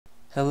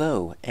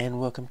Hello and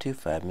welcome to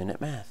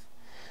 5-Minute Math.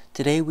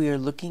 Today we are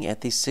looking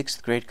at the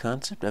 6th grade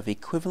concept of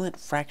equivalent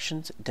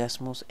fractions,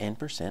 decimals, and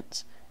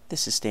percents.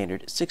 This is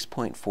standard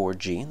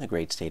 6.4G in the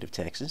great state of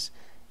Texas,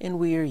 and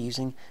we are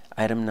using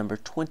item number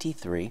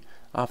 23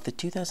 off the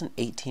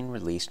 2018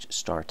 released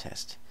STAAR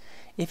test.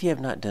 If you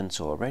have not done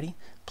so already,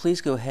 please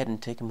go ahead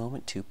and take a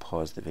moment to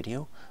pause the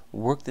video,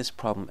 work this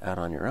problem out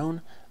on your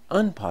own,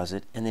 unpause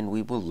it, and then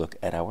we will look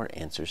at our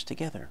answers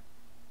together.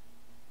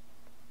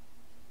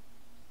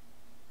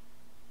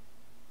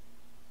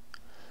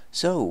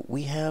 So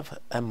we have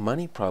a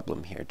money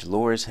problem here.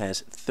 Dolores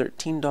has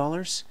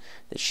 $13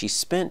 that she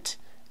spent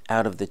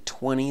out of the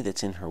 $20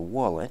 that's in her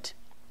wallet,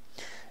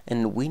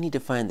 and we need to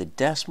find the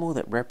decimal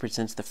that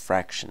represents the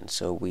fraction.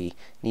 So we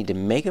need to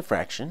make a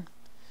fraction,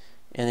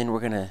 and then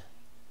we're going to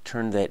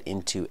turn that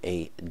into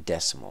a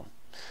decimal.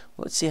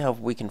 Well, let's see how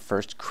we can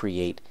first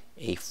create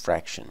a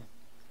fraction.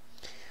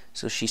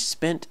 So she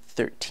spent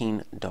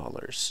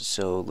 $13.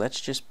 So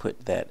let's just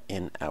put that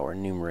in our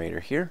numerator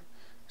here.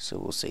 So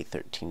we'll say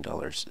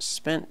 $13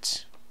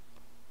 spent.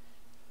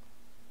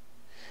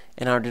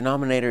 And our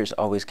denominator is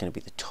always going to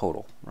be the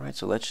total, right?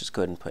 So let's just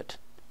go ahead and put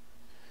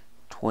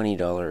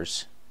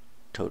 $20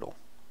 total.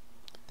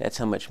 That's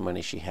how much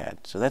money she had.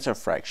 So that's our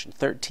fraction,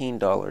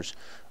 $13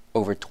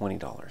 over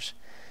 $20.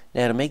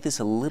 Now to make this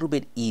a little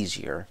bit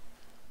easier,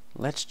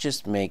 let's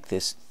just make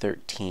this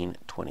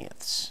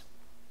 13/20ths.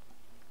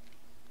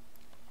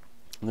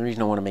 And the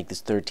reason I want to make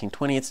this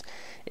 13/20ths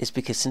is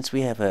because since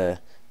we have a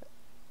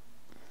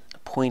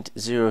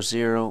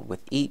 0.00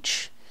 with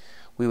each,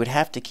 we would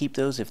have to keep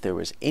those if there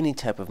was any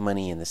type of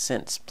money in the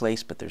cents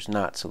place, but there's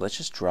not. So let's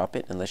just drop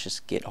it and let's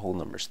just get whole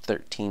numbers,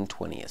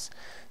 13/20ths.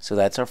 So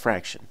that's our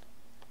fraction.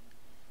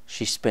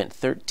 She spent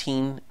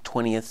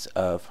 13/20ths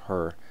of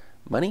her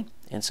money,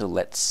 and so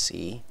let's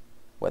see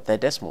what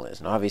that decimal is.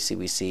 And obviously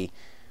we see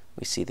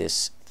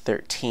this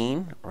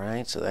 13,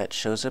 right? So that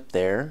shows up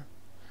there.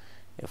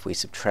 If we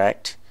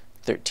subtract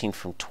 13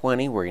 from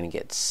 20, we're going to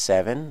get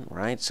 7,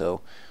 right?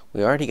 So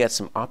we already got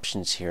some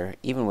options here,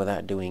 even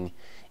without doing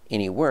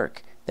any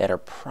work, that are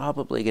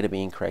probably going to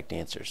be incorrect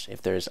answers.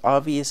 If they're as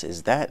obvious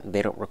as that,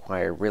 they don't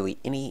require really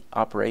any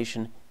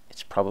operation,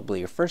 it's probably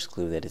your first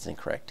clue that is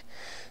incorrect.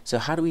 So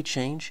how do we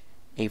change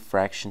a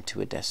fraction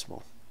to a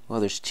decimal? Well,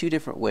 there's two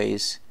different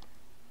ways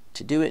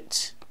to do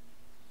it,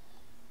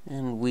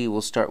 and we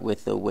will start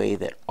with the way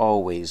that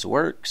always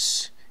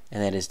works,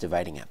 and that is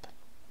dividing up.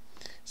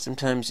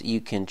 Sometimes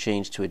you can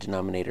change to a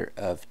denominator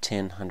of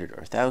 10, 100,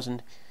 or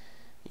 1,000,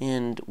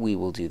 and we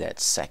will do that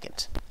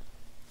second.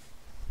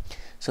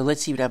 So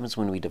let's see what happens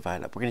when we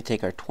divide up. We're going to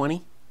take our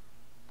 20,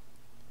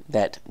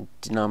 that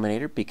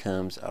denominator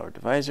becomes our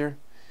divisor,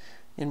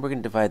 and we're going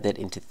to divide that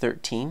into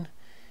 13,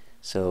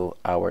 so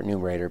our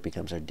numerator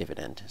becomes our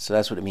dividend. So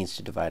that's what it means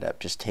to divide up.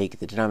 Just take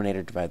the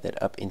denominator, divide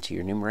that up into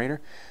your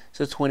numerator.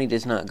 So 20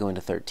 does not go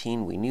into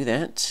 13. We knew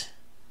that.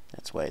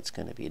 That's why it's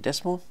going to be a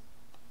decimal.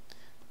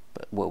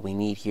 But what we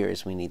need here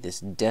is we need this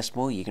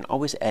decimal. You can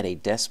always add a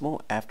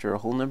decimal after a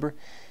whole number.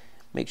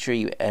 Make sure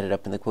you add it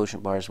up in the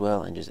quotient bar as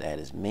well, and just add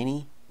as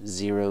many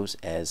zeros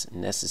as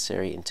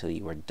necessary until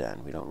you are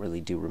done. We don't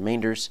really do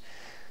remainders.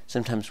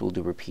 Sometimes we'll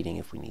do repeating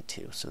if we need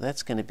to. So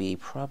that's going to be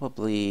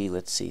probably,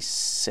 let's see,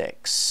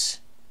 6.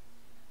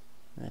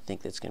 I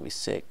think that's going to be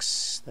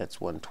 6.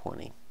 That's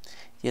 120.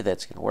 Yeah,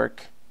 that's going to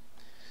work.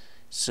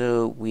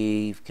 So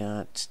we've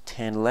got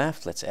 10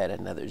 left. Let's add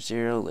another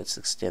 0. Let's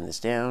extend this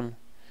down.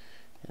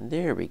 And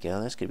there we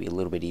go. That's going to be a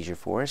little bit easier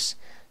for us.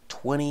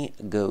 20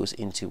 goes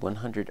into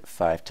 100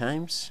 5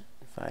 times.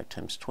 5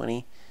 times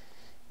 20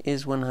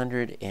 is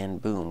 100,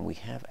 and boom, we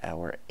have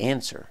our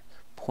answer,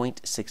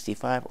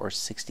 0.65 or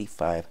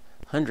 65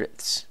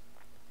 hundredths.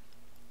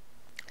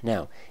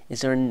 Now,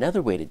 is there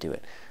another way to do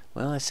it?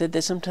 Well, I said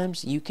that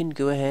sometimes you can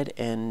go ahead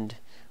and,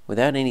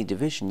 without any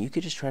division, you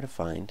could just try to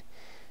find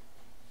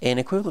an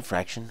equivalent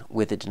fraction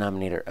with a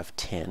denominator of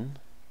 10,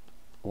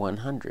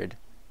 100,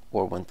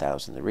 or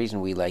 1,000. The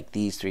reason we like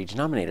these three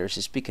denominators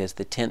is because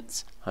the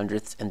tenths,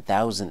 hundredths, and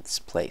thousandths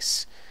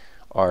place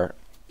are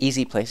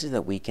easy places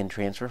that we can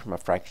transfer from a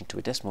fraction to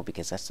a decimal,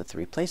 because that's the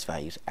three place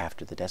values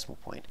after the decimal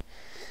point.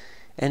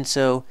 And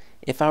so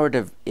if I were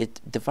to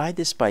divide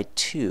this by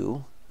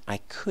 2, I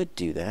could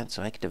do that.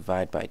 So I could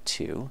divide by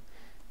 2,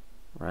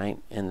 right?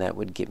 And that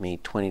would give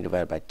me 20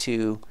 divided by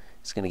 2.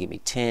 It's going to give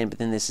me 10, but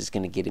then this is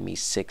going to give me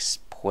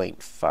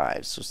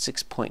 6.5. So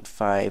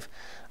 6.5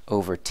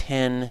 over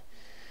 10.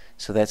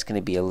 So that's going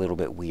to be a little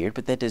bit weird,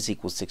 but that does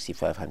equal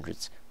 65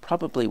 hundredths.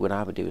 Probably what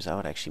I would do is I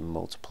would actually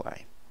multiply.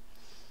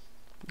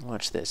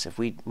 Watch this. If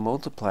we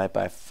multiply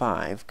by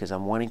 5, because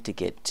I'm wanting to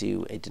get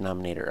to a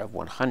denominator of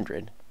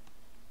 100,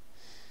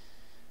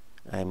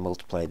 I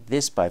multiply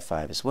this by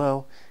 5 as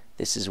well.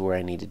 This is where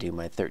I need to do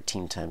my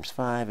 13 times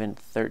 5, and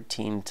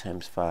 13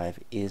 times 5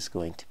 is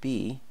going to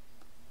be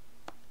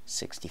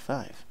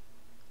 65.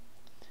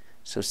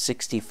 So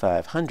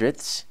 65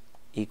 hundredths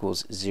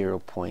equals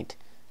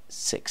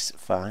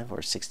 0.65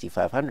 or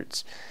 65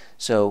 hundredths.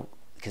 So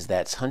because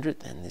that's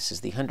hundredth and this is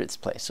the hundredths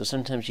place. So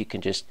sometimes you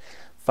can just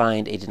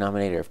find a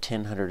denominator of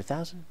 10, 100,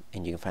 1,000,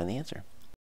 and you can find the answer.